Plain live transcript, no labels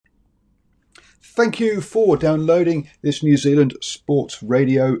Thank you for downloading this New Zealand Sports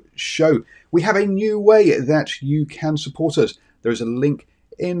Radio show. We have a new way that you can support us. There is a link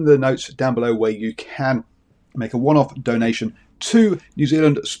in the notes down below where you can make a one-off donation to New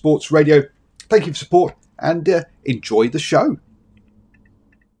Zealand Sports Radio. Thank you for support and enjoy the show.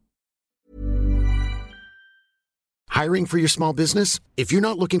 Hiring for your small business? If you're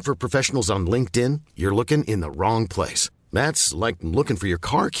not looking for professionals on LinkedIn, you're looking in the wrong place. That's like looking for your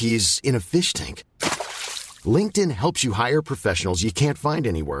car keys in a fish tank. LinkedIn helps you hire professionals you can't find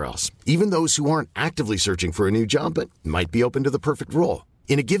anywhere else, even those who aren't actively searching for a new job but might be open to the perfect role.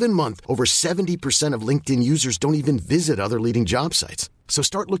 In a given month, over 70% of LinkedIn users don't even visit other leading job sites. So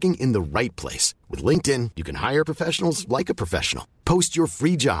start looking in the right place. With LinkedIn, you can hire professionals like a professional. Post your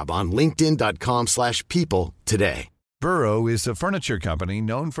free job on linkedin.com/people today. Burrow is a furniture company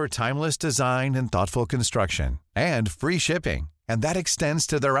known for timeless design and thoughtful construction and free shipping, and that extends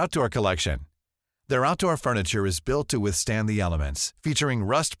to their outdoor collection. Their outdoor furniture is built to withstand the elements, featuring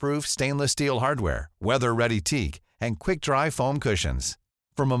rust-proof stainless steel hardware, weather-ready teak, and quick-dry foam cushions.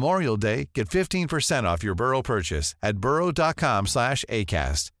 For Memorial Day, get 15% off your Burrow purchase at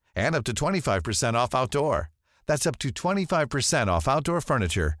burrow.com/acast, and up to 25% off outdoor. That's up to 25% off outdoor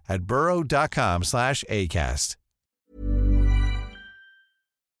furniture at burrow.com/acast.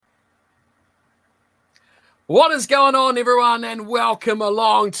 What is going on, everyone, and welcome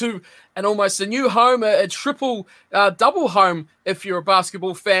along to almost a new home, a triple double home if you're a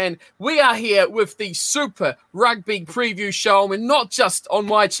basketball fan. We are here with the Super Rugby Preview Show, and not just on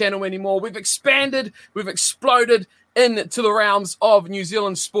my channel anymore. We've expanded, we've exploded into the realms of New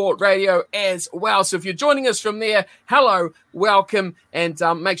Zealand Sport Radio as well. So if you're joining us from there, hello, welcome, and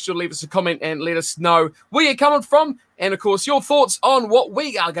make sure to leave us a comment and let us know where you're coming from, and of course your thoughts on what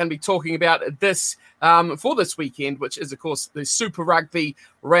we are going to be talking about this for this weekend, which is, of course, the Super Rugby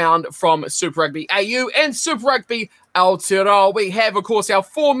round from Super Rugby AU and Super Rugby Aotearoa. We have, of course, our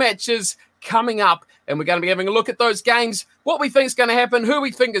 4 matches coming up, and we're going to be having a look at those games, what we think is going to happen, who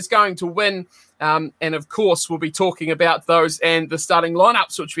we think is going to win, and, of course, we'll be talking about those and the starting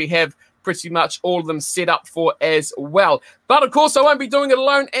lineups, which we have pretty much all of them set up for as well. But, of course, I won't be doing it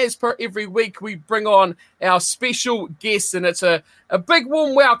alone. As per every week, we bring on our special guest, and it's a big,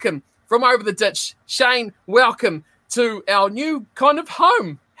 warm welcome from over the ditch. Shane, welcome to our new kind of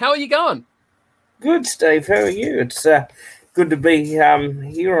home. How are you going? Good, Steve. How are you? It's good to be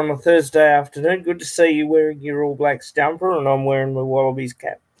here on a Thursday afternoon. Good to see you wearing your All Blacks jumper, and I'm wearing my Wallabies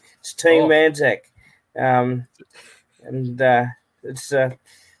cap. It's Team Anzac. It's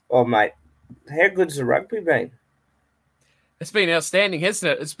mate, how good's the rugby been? It's been outstanding,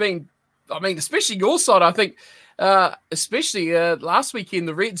 hasn't it? It's been, especially your side, I think, especially last weekend,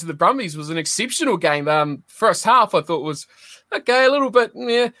 the Reds and the Brumbies was an exceptional game. First half, I thought was okay, a little bit,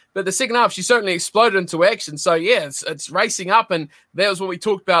 but the second half, she certainly exploded into action. So, yeah, it's racing up, and that was what we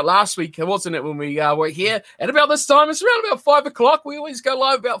talked about last week, wasn't it, when we were here? And about this time, it's around about 5 o'clock. We always go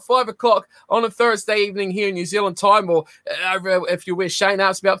live about 5 o'clock on a Thursday evening here in New Zealand time, or if you're where Shane out,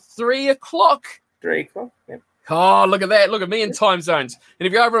 it's about 3 o'clock. 3 o'clock, yeah. Oh, look at that. Look at me in time zones. And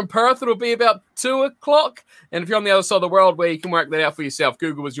if you're over in Perth, it'll be about 2 o'clock. And if you're on the other side of the world, where you can work that out for yourself,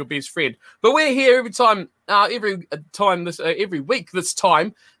 Google is your best friend. But we're here every week this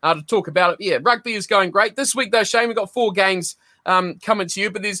time to talk about it. Yeah, rugby is going great. This week, though, Shane, we've got 4 games coming to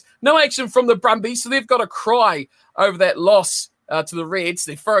you, but there's no action from the Brumbies, so they've got to cry over that loss to the Reds,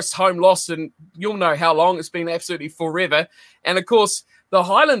 their first home loss, and you'll know how long. It's been absolutely forever. And, of course, the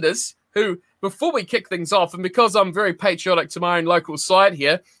Highlanders, who, before we kick things off, and because I'm very patriotic to my own local side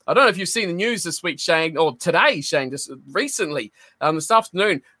here, I don't know if you've seen the news this week, Shane, or today, Shane, just recently, this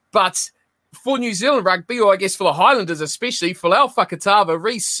afternoon, but for New Zealand rugby, or I guess for the Highlanders especially, Folau Fakatava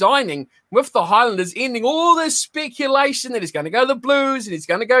re-signing with the Highlanders, ending all this speculation that he's going to go to the Blues and he's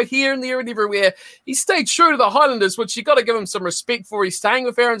going to go here and there and everywhere. He stayed true to the Highlanders, which you've got to give him some respect for. He's staying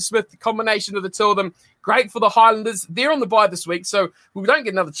with Aaron Smith, the combination of the two of them. Great for the Highlanders. They're on the bye this week, so we don't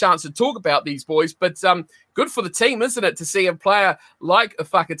get another chance to talk about these boys, but good for the team, isn't it, to see a player like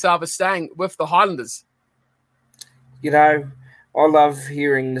Fakatava staying with the Highlanders? You know, I love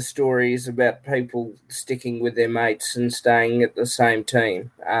hearing the stories about people sticking with their mates and staying at the same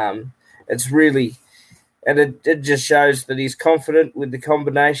team. It's really, and it just shows that he's confident with the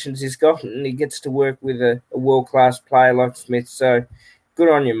combinations he's got, and he gets to work with a world-class player like Smith. So good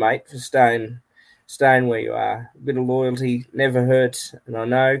on you, mate, for staying where you are. A bit of loyalty never hurts, and I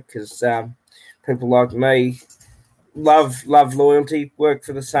know because people like me love loyalty, work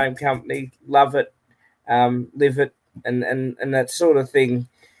for the same company, love it, live it. And that sort of thing,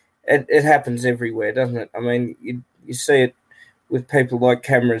 it happens everywhere, doesn't it? I mean, you see it with people like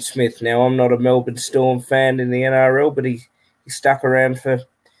Cameron Smith. Now, I'm not a Melbourne Storm fan in the NRL, but he stuck around for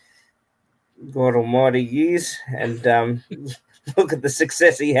God almighty years, and look at the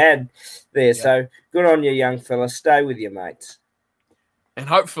success he had there. Yeah. So good on you, young fella. Stay with your mates. And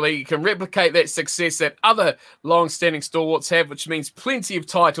hopefully you can replicate that success that other long-standing stalwarts have, which means plenty of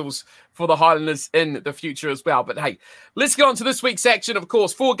titles for the Highlanders in the future as well. But hey, let's get on to this week's action. Of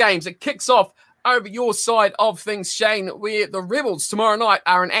course, 4 games. It kicks off over your side of things, Shane, where the Rebels tomorrow night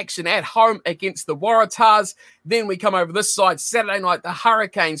are in action at home against the Waratahs. Then we come over this side, Saturday night, the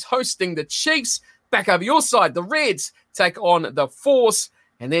Hurricanes hosting the Chiefs. Back over your side, the Reds take on the Force.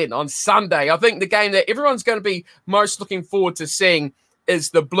 And then on Sunday, I think the game that everyone's going to be most looking forward to seeing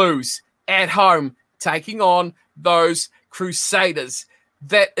is the Blues at home taking on those Crusaders.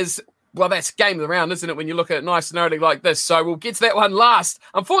 That's game of the round, isn't it, when you look at it nice and early like this? So we'll get to that one last.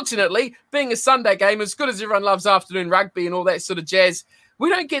 Unfortunately, being a Sunday game, as good as everyone loves afternoon rugby and all that sort of jazz, we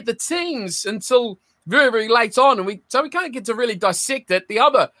don't get the teams until very, very late on, and we can't get to really dissect it. The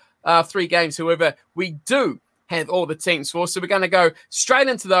other 3 games, however, we do have all the teams for. So we're going to go straight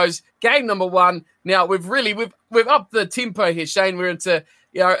into those. Game number 1. Now we've upped the tempo here, Shane. We're into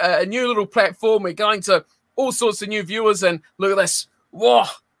a new little platform. We're going to all sorts of new viewers, and look at this. Whoa,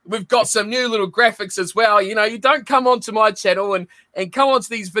 we've got some new little graphics as well. You don't come onto my channel and come onto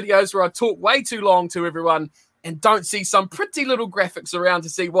these videos where I talk way too long to everyone and don't see some pretty little graphics around to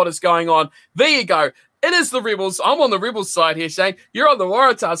see what is going on. There you go. It is the Rebels. I'm on the Rebels side here, Shane. You're on the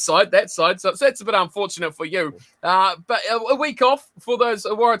Waratahs side, that side. So that's a bit unfortunate for you. But a week off for those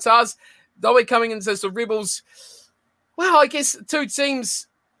Waratahs. They'll be coming into the Rebels. Well, I guess 2 teams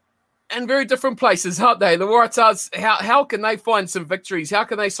in very different places, aren't they? The Waratahs, how can they find some victories? How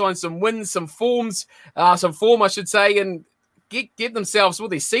can they find some wins, some form, I should say, and get themselves with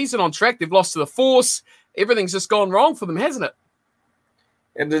their season on track? They've lost to the Force. Everything's just gone wrong for them, hasn't it?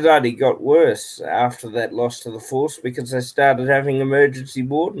 And it only got worse after that loss to the Force because they started having emergency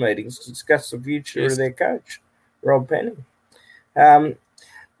board meetings to discuss the future of their coach, Rob Penning.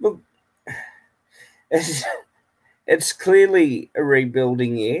 Look, it's clearly a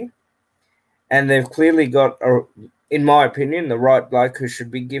rebuilding year, and they've clearly got, in my opinion, the right bloke who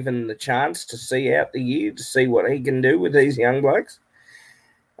should be given the chance to see out the year, to see what he can do with these young blokes.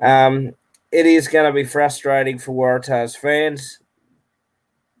 It is going to be frustrating for Waratahs fans.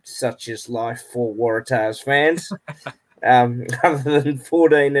 Such is life for Waratahs fans. Other than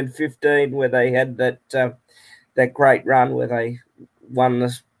 14 and 15, where they had that great run where they won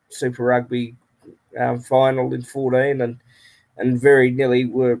the Super Rugby final in 14 and very nearly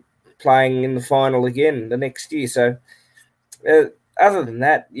were playing in the final again the next year. So other than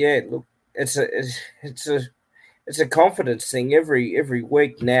that, look, it's a confidence thing. Every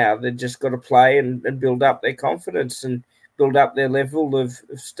week now they've just got to play and build up their confidence and build up their level of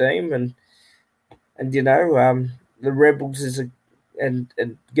steam, and the Rebels and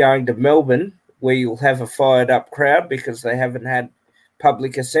going to Melbourne, where you'll have a fired up crowd because they haven't had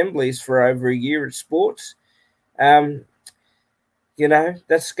public assemblies for over a year at sports. That's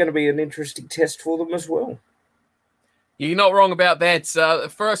going to be an interesting test for them as well. You're not wrong about that.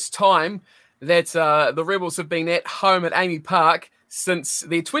 The first time that the Rebels have been at home at Amy Park since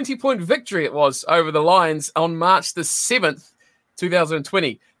their 20-point victory it was over the Lions on March the 7th,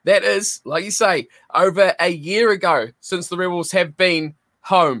 2020. That is, like you say, over a year ago since the Rebels have been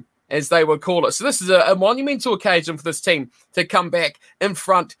home, as they would call it. So this is a monumental occasion for this team to come back in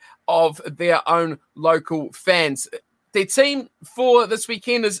front of their own local fans. Their team for this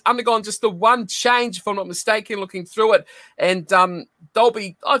weekend has undergone just the one change, if I'm not mistaken, looking through it. And they'll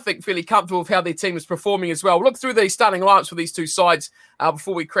be, I think, fairly comfortable with how their team is performing as well. We'll look through the starting lineups for these 2 sides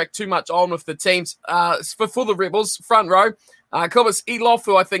before we crack too much on with the teams. For the Rebels, front row, Cobus Eloff,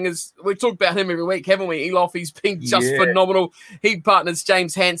 who I think we've talked about him every week, haven't we? Eloff, he's been just phenomenal. He partners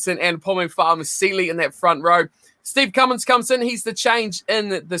James Hansen and Pomo Fa'amausili in that front row. Steve Cummins comes in. He's the change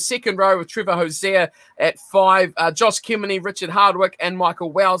in the second row with Trevor Hosea at 5. Josh Kemeny, Richard Hardwick, and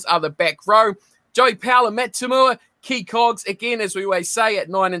Michael Wells are the back row. Joey Powell and Matt Tumua, key cogs, again, as we always say, at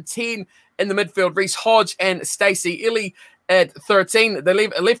 9 and 10. In the midfield, Reece Hodge and Stacey Illy at 13.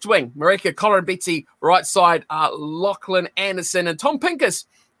 The left wing, Marika Kolorobeti. Right side, Lachlan Anderson and Tom Pincus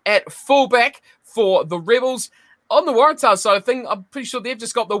at fullback for the Rebels. On the Waratahs side of things, I'm pretty sure they've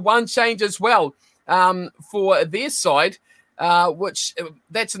just got the one change as well. For their side, which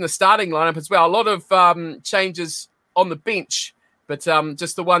that's in the starting lineup as well. A lot of changes on the bench, but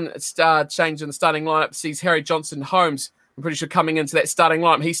just the one change in the starting lineup sees Harry Johnson-Holmes, I'm pretty sure, coming into that starting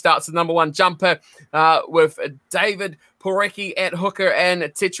lineup. He starts the number 1 jumper with David Porecki at hooker and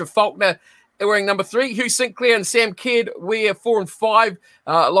Tetra Faulkner wearing number 3. Hugh Sinclair and Sam Kidd wear 4 and 5.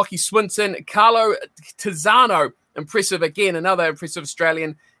 Lockie Swinton, Carlo Tizzano, impressive again, another impressive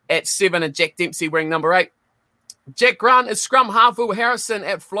Australian at 7, and Jack Dempsey wearing number 8. Jack Grant is scrum half, Will Harrison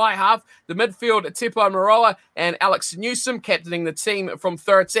at fly half. The midfield, Tepo Maroa and Alex Newsom captaining the team from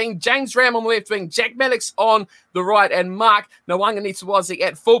 13. James Ram on the left wing, Jack Maddox on the right, and Mark Nwanganitawazi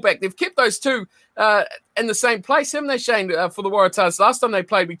at fullback. They've kept those two in the same place, haven't they, Shane, for the Waratahs? Last time they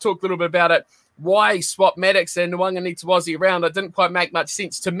played, we talked a little bit about it. Why swap Maddox and Nwanganitawazi around? It didn't quite make much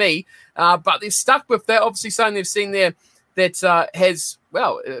sense to me, but they're stuck with that. Obviously, something they've seen there that has,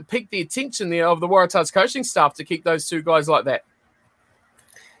 piqued the attention there of the Waratahs coaching staff to keep those two guys like that.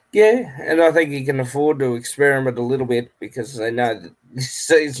 Yeah, and I think he can afford to experiment a little bit because they know that this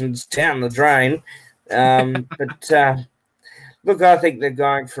season's down the drain. Look, I think they're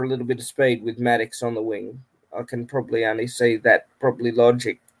going for a little bit of speed with Maddox on the wing. I can probably only see that probably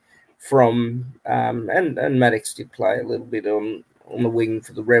logic from and Maddox did play a little bit on the wing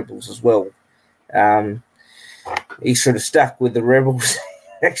for the Rebels as well. He should have stuck with the Rebels,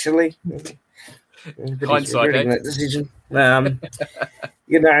 actually. Hindsight, that decision. But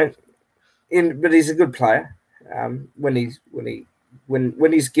he's a good player when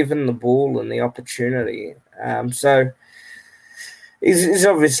he's given the ball and the opportunity. So he's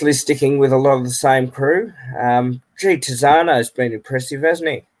obviously sticking with a lot of the same crew. Tizzano's been impressive, hasn't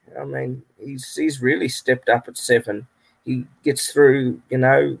he? I mean, he's really stepped up at 7. He gets through,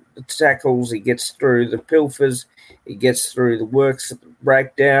 the tackles. He gets through the pilfers. He gets through the works at the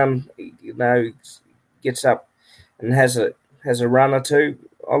breakdown. He gets up and has a run or two.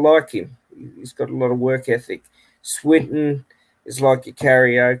 I like him. He's got a lot of work ethic. Swinton is like a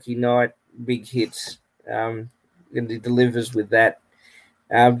karaoke night, big hits, and he delivers with that.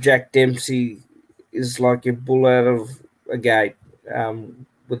 Jack Dempsey is like a bull out of a gate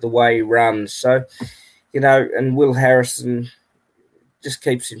with the way he runs. So, and Will Harrison just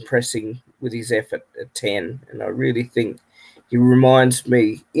keeps impressing with his effort at 10. And I really think he reminds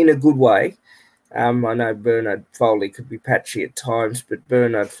me, in a good way, I know Bernard Foley could be patchy at times, but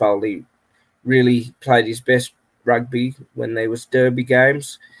Bernard Foley really played his best rugby when there was derby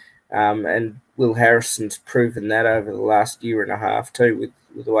games. And Will Harrison's proven that over the last year and a half too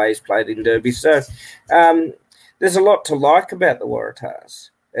with the way he's played in derby. So there's a lot to like about the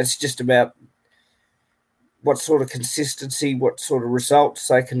Waratahs. It's just about what sort of consistency, what sort of results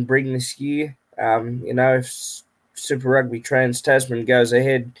they can bring this year. If Super Rugby Trans-Tasman goes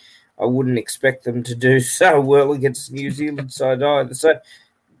ahead, I wouldn't expect them to do so well against New Zealand side either. So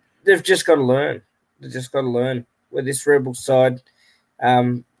they've just got to learn. They've just got to learn where this Rebel side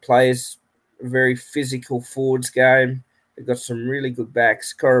plays a very physical forwards game. They've got some really good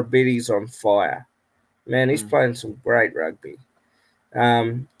backs. Korobiti's on fire. Man, he's playing some great rugby.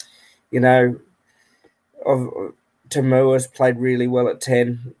 Tamua's played really well at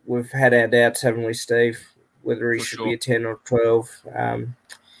 10. We've had our doubts, haven't we, Steve, whether he should be a 10 or 12.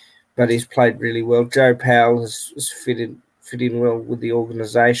 But he's played really well. Joe Powell has fit in well with the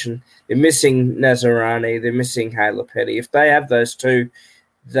organisation. They're missing Nazarani. They're missing Hayla Petty. If they have those two,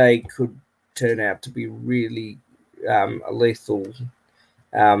 they could turn out to be really a lethal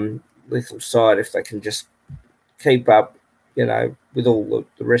side if they can just keep up, with all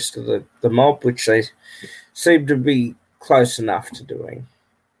the rest of the mob, which they seem to be close enough to doing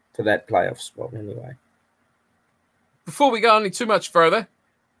for that playoff spot anyway. Before we go any too much further,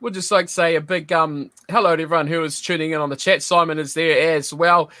 we'd just like to say a big hello to everyone who is tuning in on the chat. Simon is there as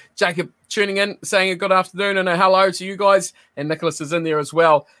well. Jacob tuning in, saying a good afternoon and a hello to you guys. And Nicholas is in there as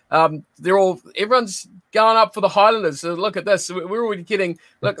well. Everyone's going up for the Highlanders. Look at this. We're already getting,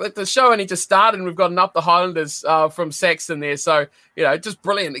 look, the show only just started and we've gotten up the Highlanders from Saxon there. So, just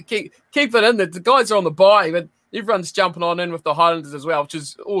brilliant. Keep it in. The guys are on the bye, but everyone's jumping on in with the Highlanders as well, which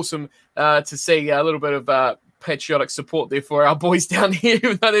is awesome to see a little bit of patriotic support there for our boys down here,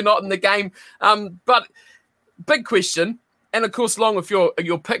 even though they're not in the game. But big question, and of course, along with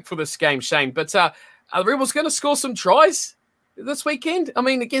your pick for this game, Shane, but are the Rebels going to score some tries this weekend? I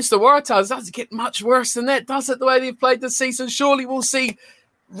mean, against the Waratahs, does it get much worse than that, does it, the way they've played this season? Surely we'll see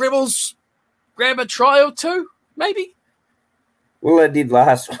Rebels grab a try or two, maybe? Well, they did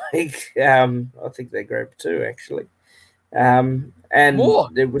last week. I think they grabbed 2, actually. And more.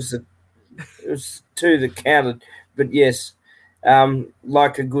 It was 2 that counted. But yes,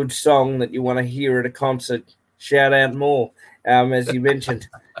 like a good song that you want to hear at a concert, shout out more, as you mentioned.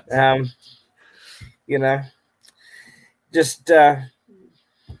 Just on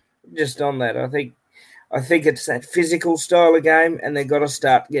that, I think it's that physical style of game, and they've got to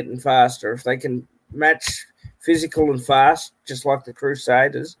start getting faster. If they can match physical and fast, just like the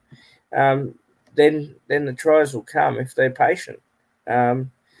Crusaders, then the tries will come if they're patient.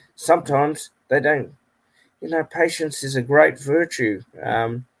 Sometimes they don't. Patience is a great virtue.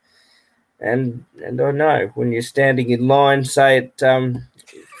 And I know when you're standing in line, say at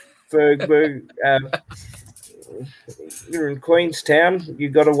Fergburg, you're in Queenstown,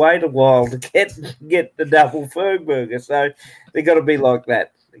 you've got to wait a while to get the double Fergburger. So they've got to be like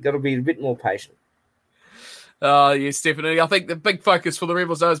that. They've got to be a bit more patient. Yes, definitely. I think the big focus for the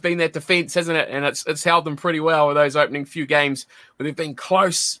Rebels, though, has been that defence, hasn't it? And it's held them pretty well with those opening few games where they've been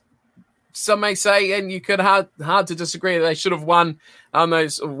close, some may say, and you could hard to disagree. They should have won at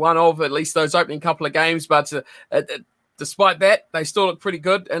least those opening couple of games. But despite that, they still look pretty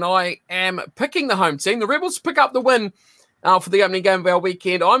good. And I am picking the home team. The Rebels pick up the win for the opening game of our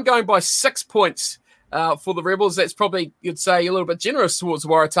weekend. I'm going by 6 points for the Rebels. That's probably, you'd say, a little bit generous towards the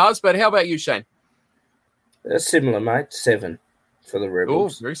Waratahs. But how about you, Shane? Similar, mate. 7 for the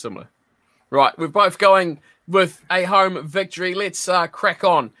Rebels. Oh, very similar. Right, we're both going with a home victory. Let's crack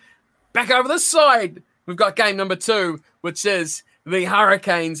on. Back over this side, we've got game number 2, which is the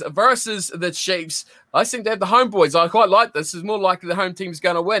Hurricanes versus the Chiefs. I seem to have the homeboys. I quite like this. It's more likely the home team's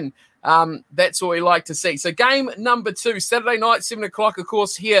going to win. That's what we like to see. So game number 2, Saturday night, 7 o'clock, of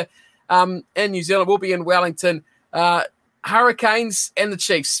course, here in New Zealand. We'll be in Wellington. Hurricanes and the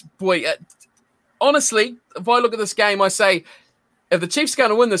Chiefs. Boy, honestly, if I look at this game, I say, if the Chiefs are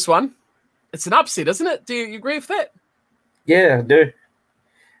going to win this one, it's an upset, isn't it? Do you agree with that? Yeah, I do.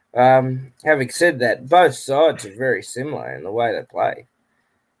 Having said that, both sides are very similar in the way they play.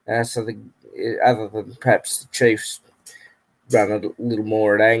 Other than perhaps the Chiefs run a little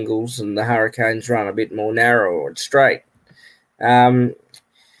more at angles and the Hurricanes run a bit more narrow or straight.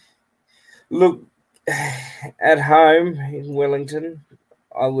 Look, at home in Wellington,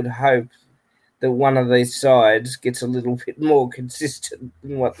 I would hope that one of these sides gets a little bit more consistent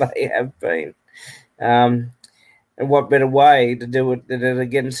than what they have been. And what better way to do it than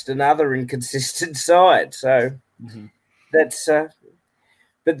against another inconsistent side? So that's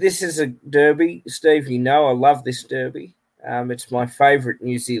but this is a derby. Steve, I love this derby. It's my favourite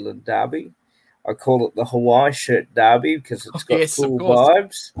New Zealand derby. I call it the Hawaii shirt derby because it's got cool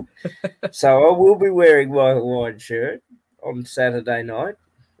vibes. So I will be wearing my Hawaiian shirt on Saturday night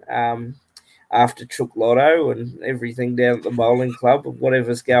after Chook Lotto and everything down at the bowling club and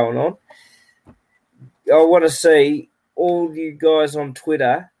whatever's going on. I want to see all you guys on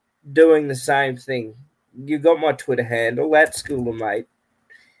Twitter doing the same thing. You got my Twitter handle, @SchoolerMate.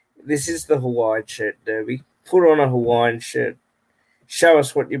 This is the Hawaiian shirt derby. Put on a Hawaiian shirt. Show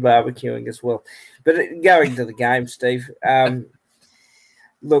us what you're barbecuing as well. But going to the game, Steve,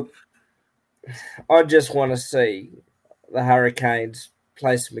 look, I just want to see the Hurricanes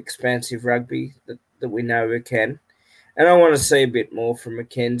play some expansive rugby that we know we can. And I want to see a bit more from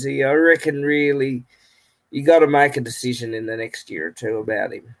Mackenzie. I reckon really you got to make a decision in the next year or two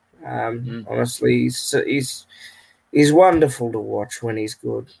about him. Honestly, he's wonderful to watch when he's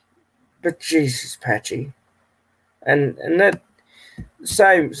good. But geez, he's patchy. And that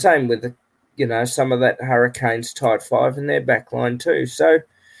same with the, some of that Hurricanes tight 5 in their back line too. So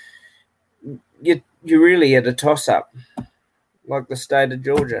you really had a toss up, like the state of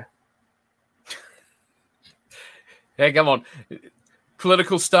Georgia. Yeah, come on.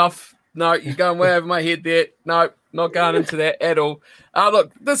 Political stuff. No, you're going way over my head there. No, not going into that at all.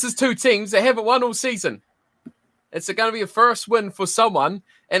 Look, this is 2 teams that haven't won all season. It's going to be a first win for someone,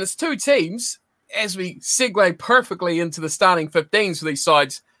 and it's 2 teams, as we segue perfectly into the starting 15s for these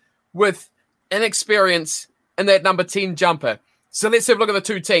sides, with inexperience in that number 10 jumper. So let's have a look at the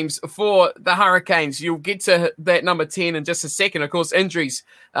 2 teams. For the Hurricanes, you'll get to that number 10 in just a second. Of course, injuries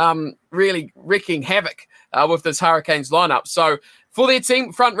really wreaking havoc with this Hurricanes lineup. So for their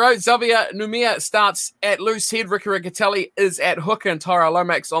team, front row, Xavier Numia starts at loose head. Ricky Riccatelli is at hooker and Tyra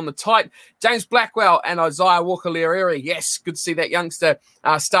Lomax on the tight. James Blackwell and Isaiah Walker-Leary. Yes, good to see that youngster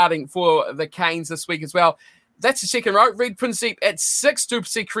starting for the Canes this week as well. That's the second row. Reid Principe at 6.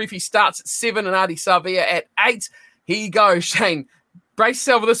 Duplessis Creefy starts at 7 and Adi Savia at 8. Here you go, Shane. Brace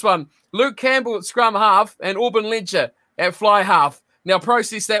yourself for this one. Luke Campbell at scrum half and Auburn Ledger at fly half. Now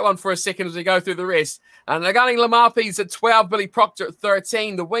process that one for a second as we go through the rest. Nagani Lamapis at 12, Billy Proctor at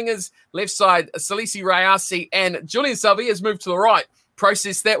 13. The wingers, left side, Salisi Rayasi and Julian Savia has moved to the right.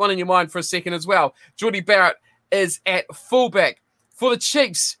 Process that one in your mind for a second as well. Geordie Barrett is at fullback. For the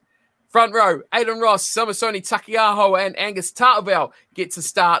Chiefs, front row, Aidan Ross, Samasoni Takiaho and Angus Tartwell get to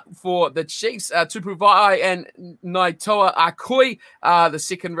start for the Chiefs. Tupu Vai and Naitoa Akoi, the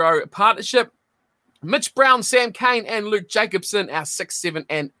second row partnership. Mitch Brown, Sam Kane and Luke Jacobson, our 6, 7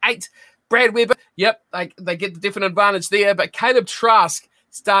 and 8. Brad Weber, yep, they get the definite advantage there. But Caleb Trask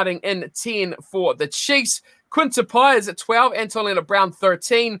starting in 10 for the Chiefs. Quinta Pires at 12, Anton Leonard-Brown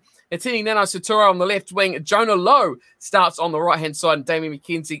 13. Etini Nano Satura on the left wing. Jonah Lowe starts on the right-hand side, and Damien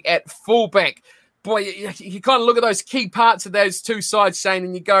McKenzie at fullback. Boy, you kind of look at those key parts of those two sides, Shane,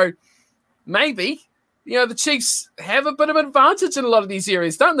 and you go, maybe, the Chiefs have a bit of advantage in a lot of these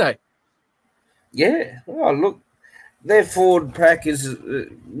areas, don't they? Yeah. Oh, look, their forward pack is,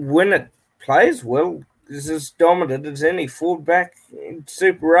 when it plays well, is as dominant as any forward back in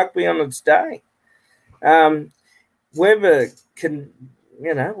Super Rugby on its day. Weber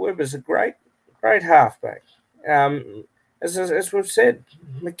Weber's a great halfback. As we've said,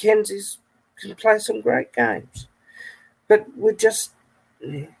 McKenzie's can play some great games. But we're just,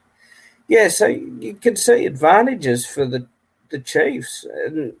 so you can see advantages for the Chiefs.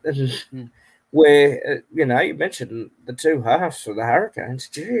 And where, you mentioned the two halves for the Hurricanes.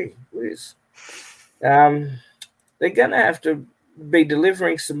 Gee whiz. They're going to have to be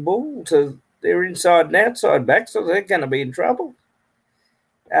delivering some ball to their inside and outside backs, so they're going to be in trouble.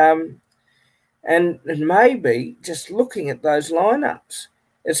 And maybe just looking at those lineups,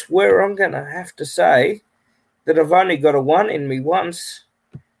 it's where I'm going to have to say that I've only got a one in me once,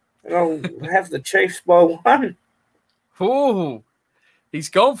 and I'll have the Chiefs by one. Oh, he's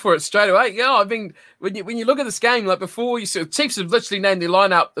gone for it straight away. Yeah, I mean, when you look at this game, like before, Chiefs have literally named their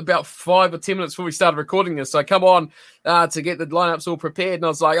lineup about 5 or 10 minutes before we started recording this. So I come on to get the lineups all prepared, and I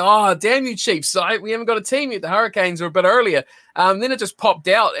was like, oh, damn you, Chiefs. We haven't got a team yet. The Hurricanes are a bit earlier. Then it just popped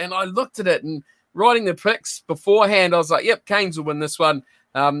out, and I looked at it, and writing the picks beforehand, I was like, yep, Canes will win this one.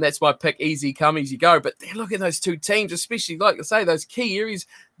 That's my pick. Easy come, easy go. But look at those two teams, especially, like I say, those key areas,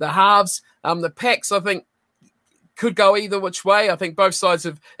 the halves, the packs, I think, could go either which way. I think both sides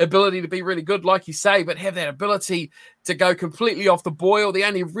have ability to be really good, like you say, but have that ability to go completely off the boil. The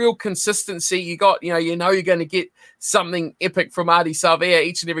only real consistency you got, you're going to get something epic from Ardie Savea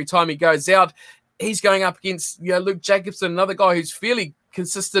each and every time he goes out. He's going up against Luke Jacobson, another guy who's fairly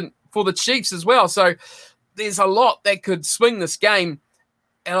consistent for the Chiefs as well. So there's a lot that could swing this game.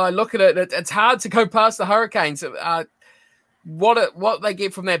 And I look at it, it's hard to go past the Hurricanes. What they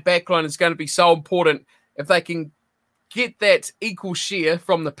get from that backline is going to be so important. If they can get that equal share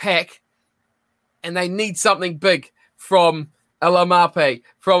from the pack, and they need something big from a Lamape,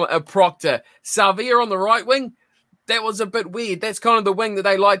 from a Proctor. Savea on the right wing, that was a bit weird. That's kind of the wing that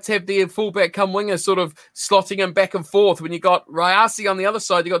they like to have their fullback come winger, sort of slotting him back and forth. When you got Rayasi on the other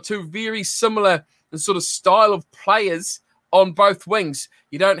side, you got two very similar sort of style of players on both wings.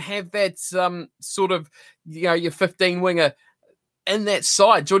 You don't have that sort of, your 15 winger in that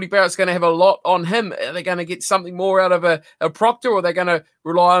side. Jordy Barrett's going to have a lot on him. Are they going to get something more out of a Proctor, or are they going to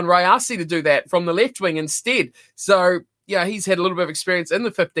rely on Rayasi to do that from the left wing instead? So, he's had a little bit of experience in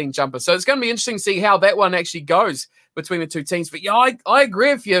the 15 jumper. So it's going to be interesting to see how that one actually goes between the two teams. But, I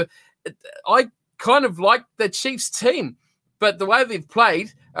agree with you. I kind of like the Chiefs team, but the way they've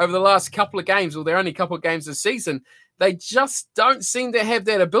played over the last couple of games, or their only couple of games this season, they just don't seem to have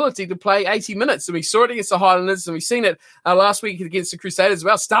that ability to play 80 minutes. And we saw it against the Highlanders, and we've seen it last week against the Crusaders as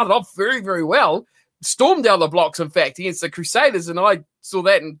well. Started off very, very well. Stormed down the blocks, in fact, against the Crusaders. And I saw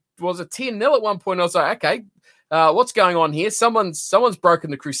that, and was a 10-0 at one point. I was like, okay, what's going on here? Someone's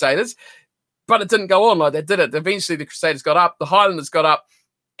broken the Crusaders. But it didn't go on like that, did it? Eventually, the Crusaders got up, the Highlanders got up,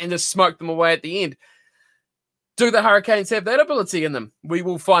 and just smoked them away at the end. Do the Hurricanes have that ability in them? We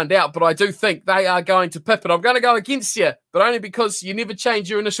will find out, but I do think they are going to pip it. I'm going to go against you, but only because you never change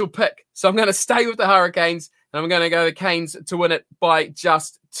your initial pick. So I'm going to stay with the Hurricanes, and I'm going to go the Canes to win it by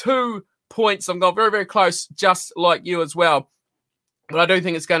just 2 points. I'm going very, very close, just like you as well. But I do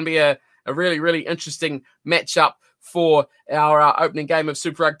think it's going to be a really, really interesting matchup for our opening game of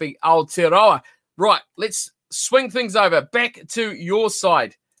Super Rugby Aotearoa. Right, let's swing things over back to your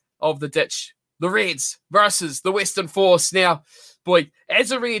side of the ditch. The Reds versus the Western Force. Now, boy,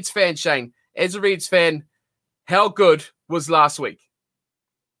 as a Reds fan, Shane, how good was last week?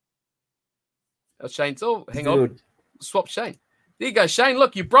 Oh, Shane's hang on. Swap Shane. There you go, Shane.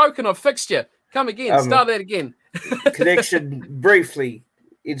 Look, you're broken. I've fixed you. Come again. Start that again. Connection briefly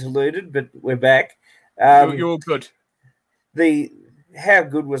interluded, but we're back. You're good. How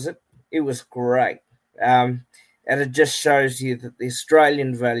good was it? It was great. And it just shows you that the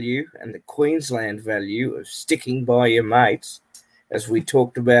Australian value and the Queensland value of sticking by your mates, as we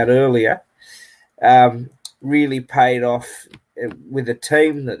talked about earlier, really paid off with a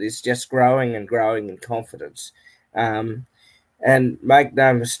team that is just growing and growing in confidence. And make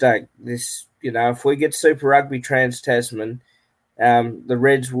no mistake, this, if we get Super Rugby Trans-Tasman, the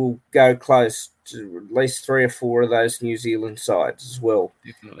Reds will go close to at least 3 or 4 of those New Zealand sides as well.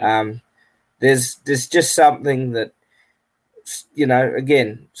 Definitely. There's just something that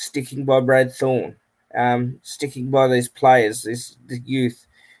again, sticking by Brad Thorne, sticking by these players, the youth.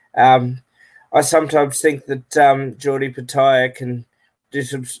 I sometimes think that Jordi Pataya can do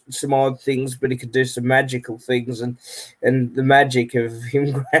some odd things, but he could do some magical things, and the magic of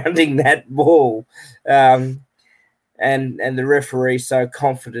him grounding that ball, and the referee so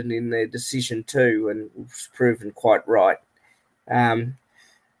confident in their decision too, and was proven quite right.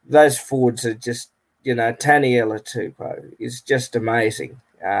 Those forwards are just, Taniela Tupou is just amazing.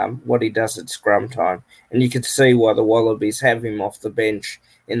 What he does at scrum time, and you could see why the Wallabies have him off the bench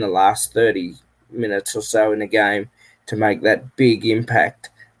in the last 30 minutes or so in a game to make that big impact.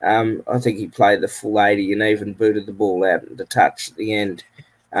 I think he played the full 80 and even booted the ball out into touch at the end.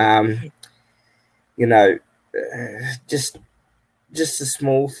 Just the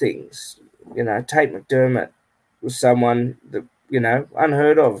small things. Tate McDermott was someone that,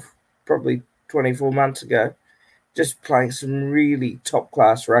 unheard of probably 24 months ago, just playing some really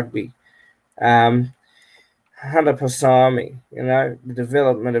top-class rugby. Hunter Paisami, the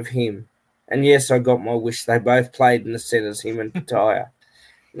development of him. And yes, I got my wish. They both played in the set as him and Pataya,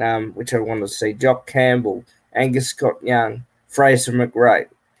 which I wanted to see. Jock Campbell, Angus Scott-Young, Fraser McRae.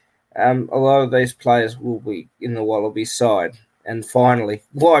 A lot of these players will be in the Wallaby side. And finally,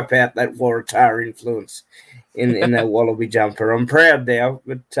 wipe out that Waratah influence in that Wallaby jumper. I'm proud now,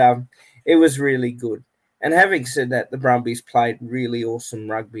 but it was really good. And having said that, the Brumbies played really awesome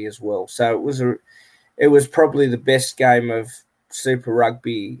rugby as well. So it was probably the best game of Super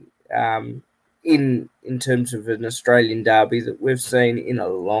Rugby in terms of an Australian derby that we've seen in a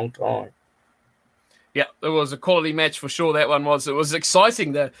long time. Yeah, it was a quality match for sure. That one was. It was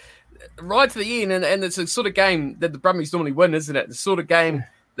exciting. Right to the end, and it's a sort of game that the Brumbies normally win, isn't it? The sort of game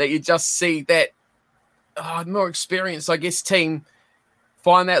that you just see that more experienced, I guess, team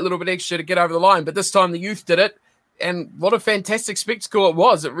find that little bit extra to get over the line. But this time the youth did it, and what a fantastic spectacle it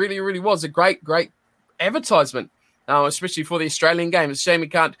was. It really, really was a great, great advertisement, especially for the Australian game. It's a shame we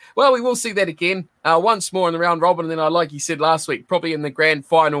can't. Well, we will see that again once more in the round robin, and then, like you said last week, probably in the grand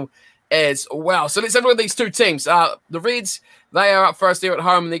final as well. So let's have a look at these two teams. The Reds, they are up first there at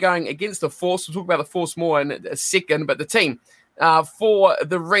home, and they're going against the Force. We'll talk about the Force more in a second, but the team for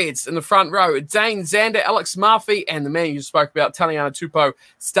the Reds in the front row, Dane Zander, Alex Murphy, and the man you spoke about, Taniela Tupou,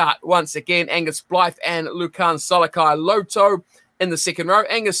 start once again. Angus Blythe and Lukan Salakai-Loto in the second row.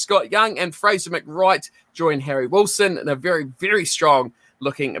 Angus Scott-Young and Fraser McWright join Harry Wilson in a very, very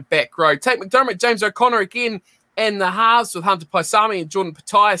strong-looking back row. Tate McDermott, James O'Connor again, and the halves with Hunter Paisami and Jordan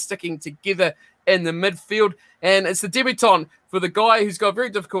Pataya sticking together in the midfield. And it's the debutant for the guy who's got a very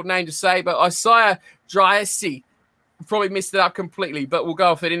difficult name to say, but Isaiah Dryasi. Probably messed it up completely, but we'll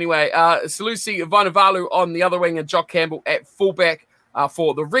go off it anyway. Salusi Vainavalu on the other wing and Jock Campbell at fullback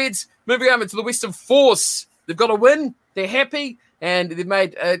for the Reds. Moving over to the Western Force. They've got a win. They're happy, and they've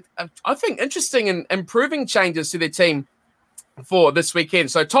made, I think, interesting and improving changes to their team for this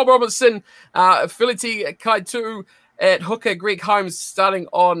weekend. So Tom Robertson, Filiti Kaitu at hooker, Greg Holmes starting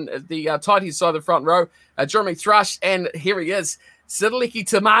on the tighty side of the front row, Jeremy Thrush, and here he is, Sitaleki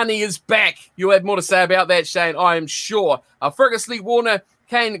Tamani is back. You'll have more to say about that, Shane, I am sure. Fergus Lee Warner,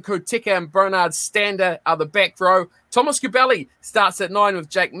 Kane Koteka, and Bernard Stander are the back row. Thomas Kubeli starts at 9 with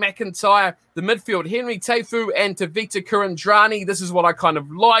Jake McIntyre. The midfield, Henry Teifu and Tavita Kurandrani. This is what I kind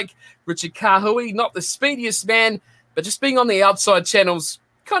of like. Richard Kahui, not the speediest man, but just being on the outside channels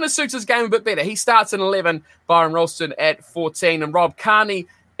kind of suits his game a bit better. He starts at 11, Byron Ralston at 14, and Rob Carney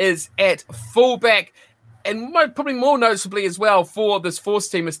is at fullback. And probably more noticeably as well for this Force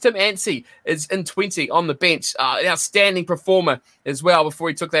team is Tim Ansey is in 20 on the bench. An outstanding performer as well before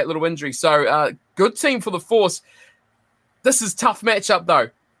he took that little injury. So good team for the Force. This is a tough matchup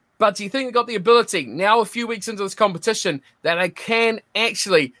though. But do you think they got the ability, now a few weeks into this competition, that they can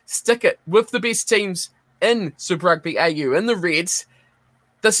actually stick it with the best teams in Super Rugby AU, in the Reds?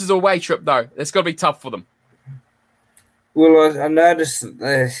 This is a away trip though. It's got to be tough for them. Well, I noticed that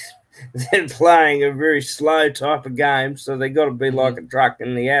they're playing a very slow type of game, so they got to be like a truck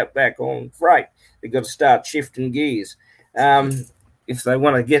in the outback on freight. They got to start shifting gears if they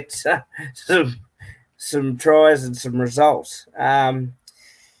want to get some tries and some results.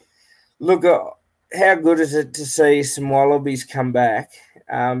 Look, how good is it to see some Wallabies come back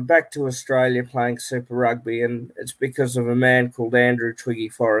to Australia playing Super Rugby, and it's because of a man called Andrew Twiggy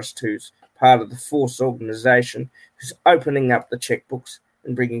Forrest, who's part of the Force organisation, who's opening up the checkbooks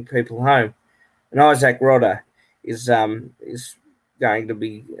and bringing people home. And Isaac Rodder is going to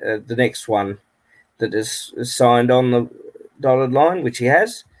be the next one that is signed on the dotted line, which he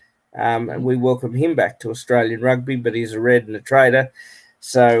has. And we welcome him back to Australian rugby, but he's a Red and a traitor.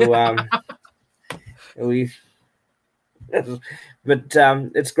 So we But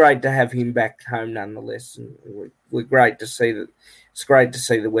it's great to have him back home nonetheless, and we're great to see that. It's great to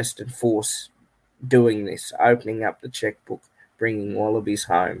see the Western Force doing this, opening up the checkbook, bringing Wallabies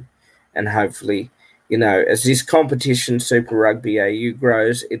home, and hopefully, as this competition, Super Rugby AU,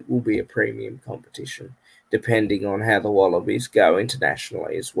 grows, it will be a premium competition, depending on how the Wallabies go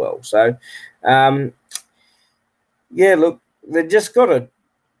internationally as well. So, look, they've just got to.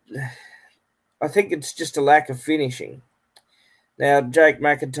 I think it's just a lack of finishing. Now, Jake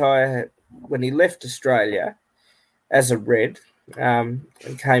McIntyre, when he left Australia as a Red, and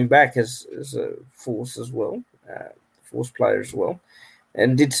came back as a Force as well, Force player as well,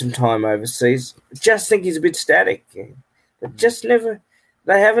 and did some time overseas, just think he's a bit static. They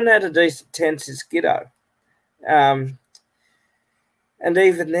haven't had a decent 10 since Giddo. And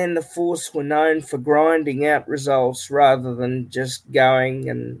even then, the Force were known for grinding out results rather than just going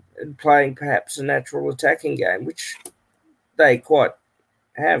and playing perhaps a natural attacking game, which they quite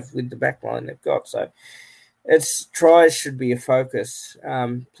have with the backline they've got. So tries should be a focus.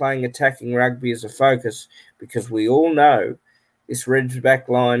 Playing attacking rugby is a focus because we all know this Reds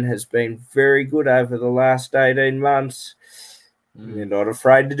backline has been very good over the last 18 months. They're not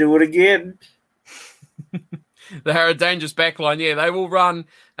afraid to do it again. They're a dangerous backline. Yeah, they will run.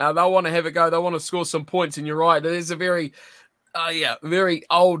 They'll want to have a go. They want to score some points. And you're right. It is a very, very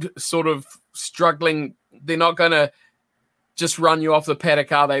old sort of struggling. They're not going to just run you off the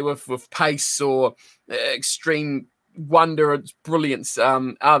paddock, are they, with pace or extreme wonder and brilliance?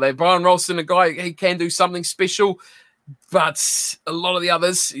 Are they? Brian Ralston, a guy, he can do something special. But a lot of the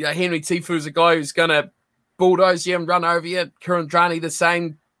others, Henry Tifu is a guy who's going to bulldoze you and run over you. Kurandrani the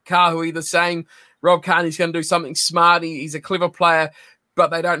same. Kahui the same. Rob Kearney's going to do something smart. He's a clever player, but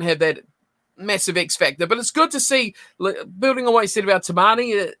they don't have that massive X factor. But it's good to see, building on what you said about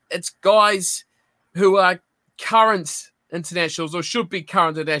Tamani, it's guys who are current internationals or should be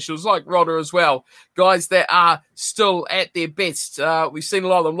current internationals, like Rodder as well. Guys that are still at their best. We've seen a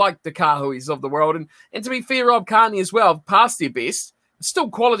lot of them, like the Kahuis of the world. And to be fair, Rob Kearney as well, past their best. Still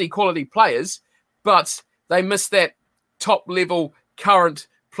quality players, but they miss that top-level current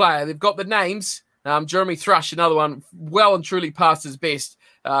player. They've got the names. Jeremy Thrush, another one, well and truly past his best.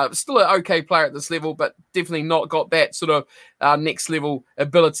 Still an okay player at this level, but definitely not got that sort of next level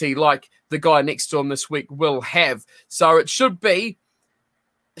ability like the guy next to him this week will have. So it should be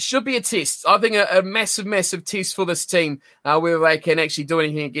a test. I think a massive test for this team, whether they can actually do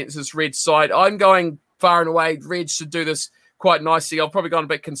anything against this Reds side. I'm going far and away. Reds should do this quite nicely. I've probably gone a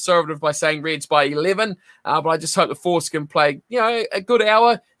bit conservative by saying Reds by 11, but I just hope the Force can play, a good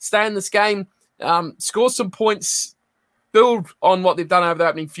hour, stay in this game, score some points, build on what they've done over the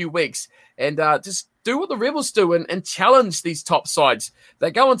opening few weeks, and just do what the Rebels do and challenge these top sides. They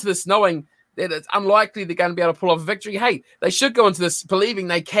go into this knowing that it's unlikely they're going to be able to pull off a victory. Hey, they should go into this believing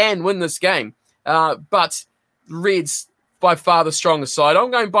they can win this game. But Reds, by far the strongest side.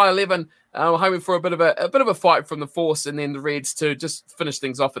 I'm going by 11. I'm hoping for a bit of a fight from the Force and then the Reds to just finish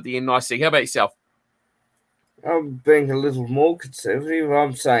things off at the end nicely. How about yourself? I'm being a little more conservative.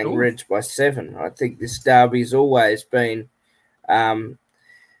 I'm saying Reds by 7. I think this derby's always been, I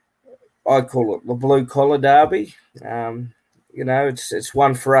call it the blue-collar derby. It's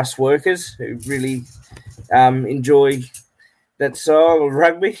one for us workers who really enjoy that style of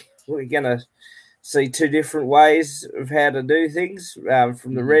rugby. We're going to see two different ways of how to do things.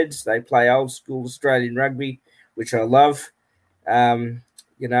 From the Reds, they play old-school Australian rugby, which I love, and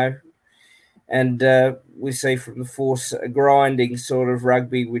we see from the Force a grinding sort of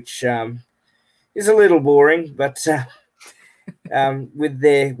rugby, which is a little boring, but with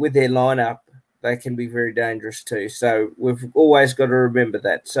their lineup, they can be very dangerous too. So we've always got to remember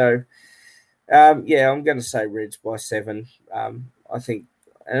that. So, I'm going to say Reds by 7. I think,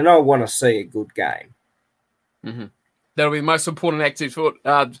 and I want to see a good game. Mm-hmm. That'll be the most important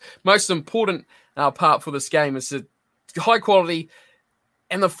part for this game is the high quality,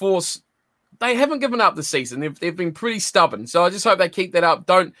 and the Force. They haven't given up this season. They've been pretty stubborn. So I just hope they keep that up.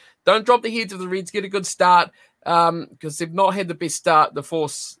 Don't drop the heads of the Reds. Get a good start because they've not had the best start, the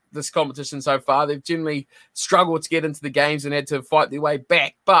Force, this competition so far. They've generally struggled to get into the games and had to fight their way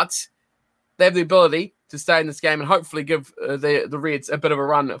back. But they have the ability to stay in this game and hopefully give the Reds a bit of a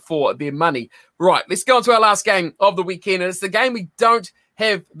run for their money. Right, let's go on to our last game of the weekend. And it's the game we don't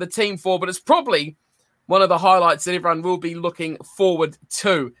have the team for, but it's probably one of the highlights that everyone will be looking forward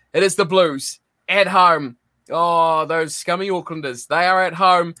to. It is the Blues at home. Oh, those scummy Aucklanders. They are at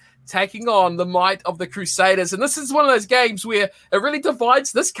home taking on the might of the Crusaders. And this is one of those games where it really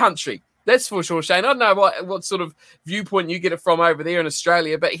divides this country. That's for sure, Shane. I don't know what sort of viewpoint you get it from over there in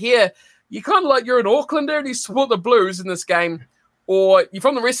Australia, but here you kind of like you're an Aucklander and you support the Blues in this game, or you're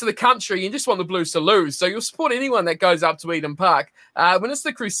from the rest of the country and you just want the Blues to lose. So you'll support anyone that goes up to Eden Park. When it's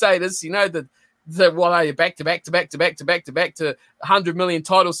the Crusaders, you know that what are you back to 100 million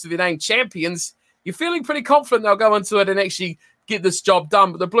titles to their name champions. You're feeling pretty confident they'll go into it and actually get this job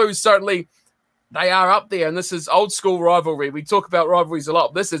done. But the Blues certainly, they are up there, and this is old school rivalry. We talk about rivalries a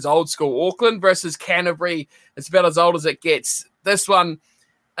lot. This is old school. Auckland versus Canterbury. It's about as old as it gets. This one,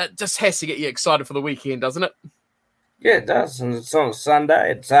 it just has to get you excited for the weekend, doesn't it? Yeah, it does. And it's on a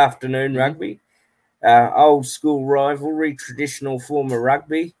Sunday. It's afternoon rugby. Old school rivalry, traditional form of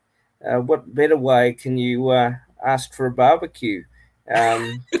rugby. What better way can you ask for a barbecue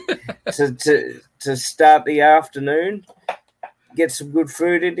to start the afternoon, get some good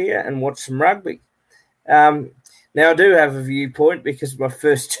food in here, and watch some rugby? Now, I do have a viewpoint because my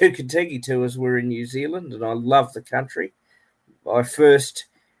first 2 Kentucky tours were in New Zealand, and I love the country. My first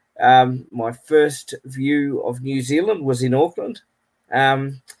view of New Zealand was in Auckland.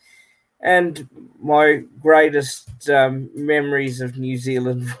 And my greatest memories of New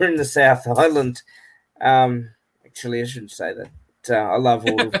Zealand were in the South Island. Actually, I shouldn't say that. I love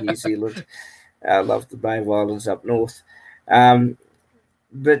all of New Zealand. I love the Bay of Islands up north.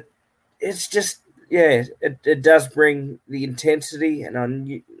 But it's just, yeah, it does bring the intensity.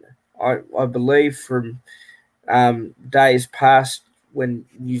 And I believe from days past when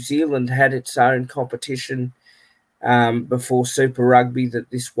New Zealand had its own competition before Super Rugby, that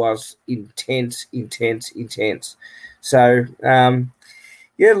this was intense. So,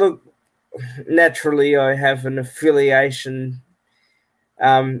 yeah, look, naturally I have an affiliation,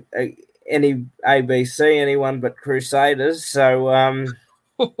 any ABC, anyone but Crusaders. So,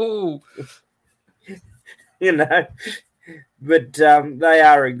 you know, but they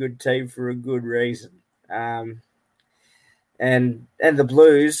are a good team for a good reason. And the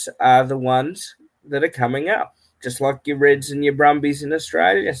Blues are the ones that are coming up, just like your Reds and your Brumbies in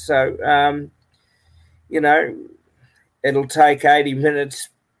Australia. So, you know, it'll take 80 minutes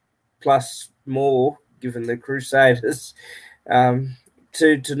plus more, given the Crusaders, to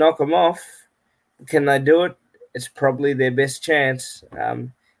knock them off. Can they do it? It's probably their best chance.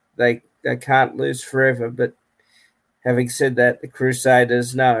 They can't lose forever. But having said that, the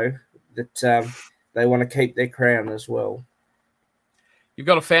Crusaders know that they want to keep their crown as well. You've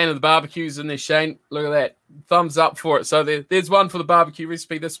got a fan of the barbecues in there, Shane. Look at that. Thumbs up for it. So there's one for the barbecue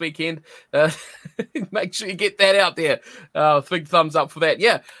recipe this weekend. Make sure you get that out there. Big thumbs up for that.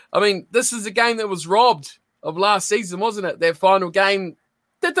 Yeah, I mean, this is a game that was robbed of last season, wasn't it? Their final game.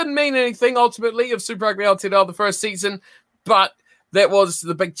 That didn't mean anything, ultimately, of Super Rugby Aotearoa the first season. But that was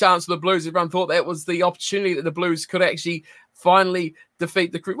the big chance for the Blues. Everyone thought that was the opportunity that the Blues could actually finally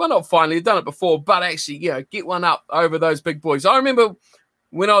defeat the Crew. Well, not finally. They've done it before. But actually, you know, get one up over those big boys. I remember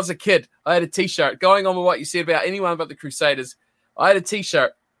when I was a kid, I had a T-shirt. Going on with what you said about anyone but the Crusaders, I had a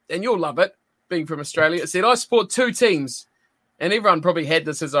T-shirt, and you'll love it, being from Australia. It said, I support 2 teams, and everyone probably had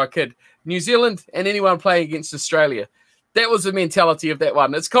this as a kid, New Zealand and anyone playing against Australia. That was the mentality of that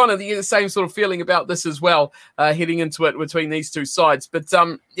one. It's kind of the same sort of feeling about this as well, heading into it between these two sides. But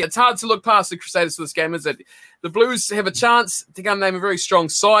yeah, it's hard to look past the Crusaders for this game, is it? The Blues have a chance to come name a very strong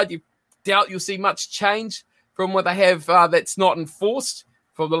side. You doubt you'll see much change from what they have that's not enforced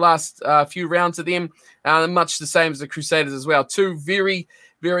for the last few rounds of them, much the same as the Crusaders as well. 2 very,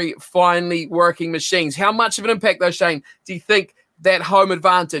 very finely working machines. How much of an impact, though, Shane, do you think that home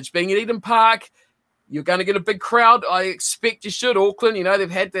advantage, being at Eden Park, you're going to get a big crowd? I expect you should. Auckland, you know, they've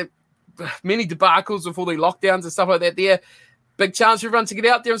had many debacles with all the lockdowns and stuff like that there. Big chance for everyone to get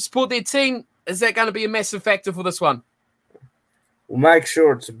out there and support their team. Is that going to be a massive factor for this one? We'll make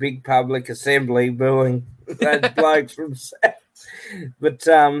sure it's a big public assembly booing those blokes from South. But,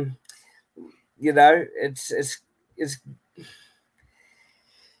 you know, it's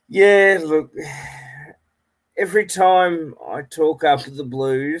yeah, look, every time I talk up the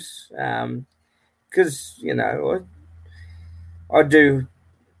Blues, because, you know, I do,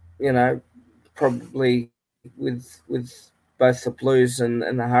 you know, probably with both the Blues and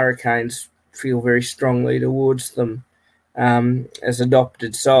the Hurricanes feel very strongly towards them as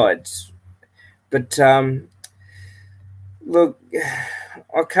adopted sides. But, look,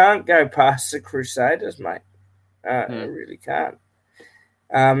 I can't go past the Crusaders, mate. I really can't.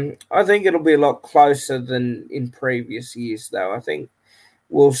 I think it'll be a lot closer than in previous years, though. I think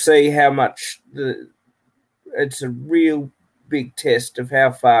we'll see how much it's a real big test of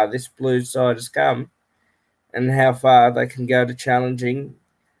how far this Blues side has come and how far they can go to challenging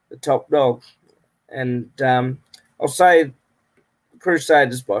the top dog. And I'll say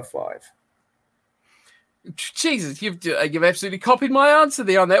Crusaders by 5. Jesus, you've absolutely copied my answer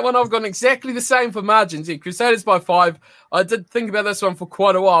there on that one. I've gone exactly the same for margins. Yeah, Crusaders by 5. I did think about this one for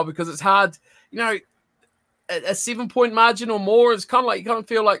quite a while because it's hard. You know, a 7-point margin or more is kind of like you kind of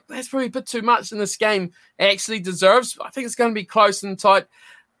feel like that's probably a bit too much, and this game actually deserves. I think it's going to be close and tight.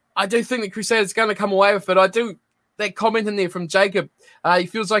 I do think the Crusaders are going to come away with it. That comment in there from Jacob, he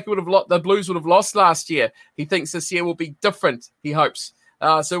feels like the Blues would have lost last year. He thinks this year will be different, he hopes.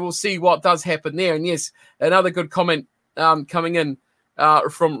 So we'll see what does happen there. And yes, another good comment coming in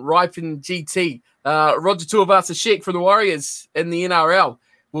from Ripen GT. Roger Tuivasa-Sheck from the Warriors in the NRL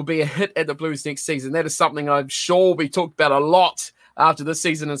will be a hit at the Blues next season. That is something I'm sure will be talked about a lot after this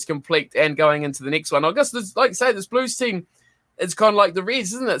season is complete and going into the next one. I guess, like I say, this Blues team, it's kind of like the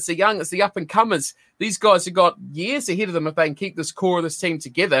Reds, isn't it? It's the young, it's the up-and-comers. These guys have got years ahead of them if they can keep this core of this team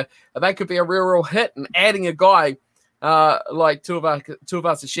together. They could be a real hit, and adding a guy like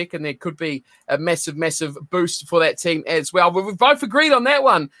Tuivasa-Sheck in there could be a massive, massive boost for that team as well. But we've both agreed on that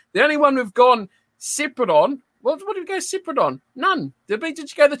one. The only one we've gone separate on, what did we go separate on? None. Did you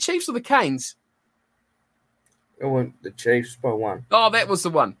go the Chiefs or the Canes? I went the Chiefs by 1. Oh, that was the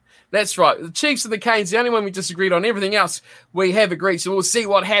one. That's right. The Chiefs and the Canes, the only one we disagreed on. Everything else we have agreed. So we'll see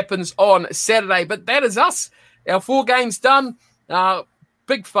what happens on Saturday. But that is us. Our 4 games done.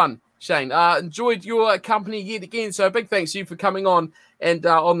 Big fun, Shane. Enjoyed your company yet again. So big thanks to you for coming on and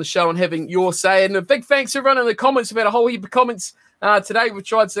on the show and having your say. And a big thanks to everyone in the comments. We've had a whole heap of comments today. We've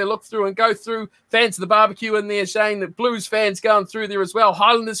tried to look through and go through. Fans of the barbecue in there, Shane. The Blues fans going through there as well.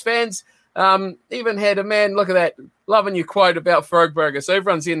 Highlanders fans. Even had a man, look at that, loving your quote about Frogburger. So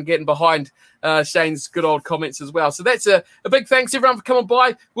everyone's in getting behind Shane's good old comments as well. So that's a big thanks everyone for coming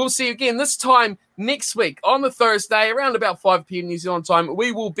by. We'll see you again this time next week on the Thursday around about 5 p.m. New Zealand time.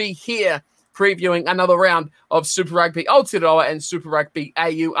 We will be here previewing another round of Super Rugby Aotearoa and Super Rugby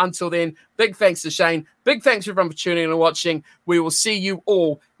AU. Until then, big thanks to Shane. Big thanks everyone for tuning in and watching. We will see you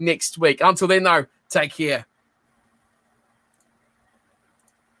all next week. Until then, though, take care.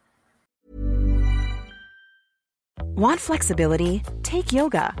 Want flexibility? Take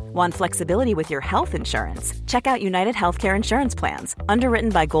yoga. Want flexibility with your health insurance? Check out United Healthcare Insurance Plans. Underwritten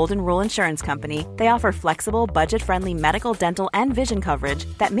by Golden Rule Insurance Company, they offer flexible, budget-friendly medical, dental, and vision coverage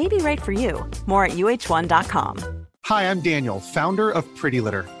that may be right for you. More at uh1.com. Hi, I'm Daniel, founder of Pretty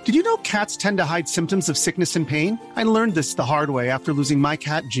Litter. Did you know cats tend to hide symptoms of sickness and pain? I learned this the hard way after losing my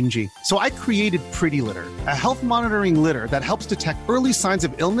cat, Gingy. So I created Pretty Litter, a health monitoring litter that helps detect early signs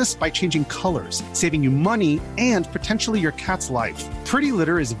of illness by changing colors, saving you money and potentially your cat's life. Pretty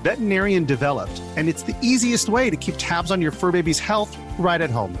Litter is veterinarian developed, and it's the easiest way to keep tabs on your fur baby's health right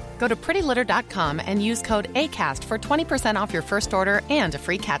at home. Go to prettylitter.com and use code ACAST for 20% off your first order and a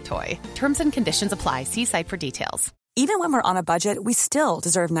free cat toy. Terms and conditions apply. See site for details. Even when we're on a budget, we still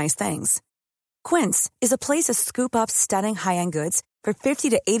deserve nice things. Quince is a place to scoop up stunning high-end goods for 50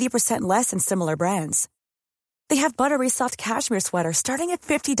 to 80% less than similar brands. They have buttery soft cashmere sweaters starting at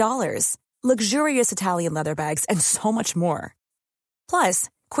 $50, luxurious Italian leather bags, and so much more. Plus,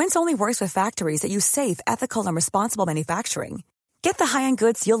 Quince only works with factories that use safe, ethical, and responsible manufacturing. Get the high-end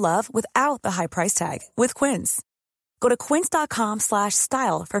goods you'll love without the high price tag with Quince. Go to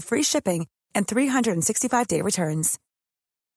quince.com/style for free shipping and 365-day returns.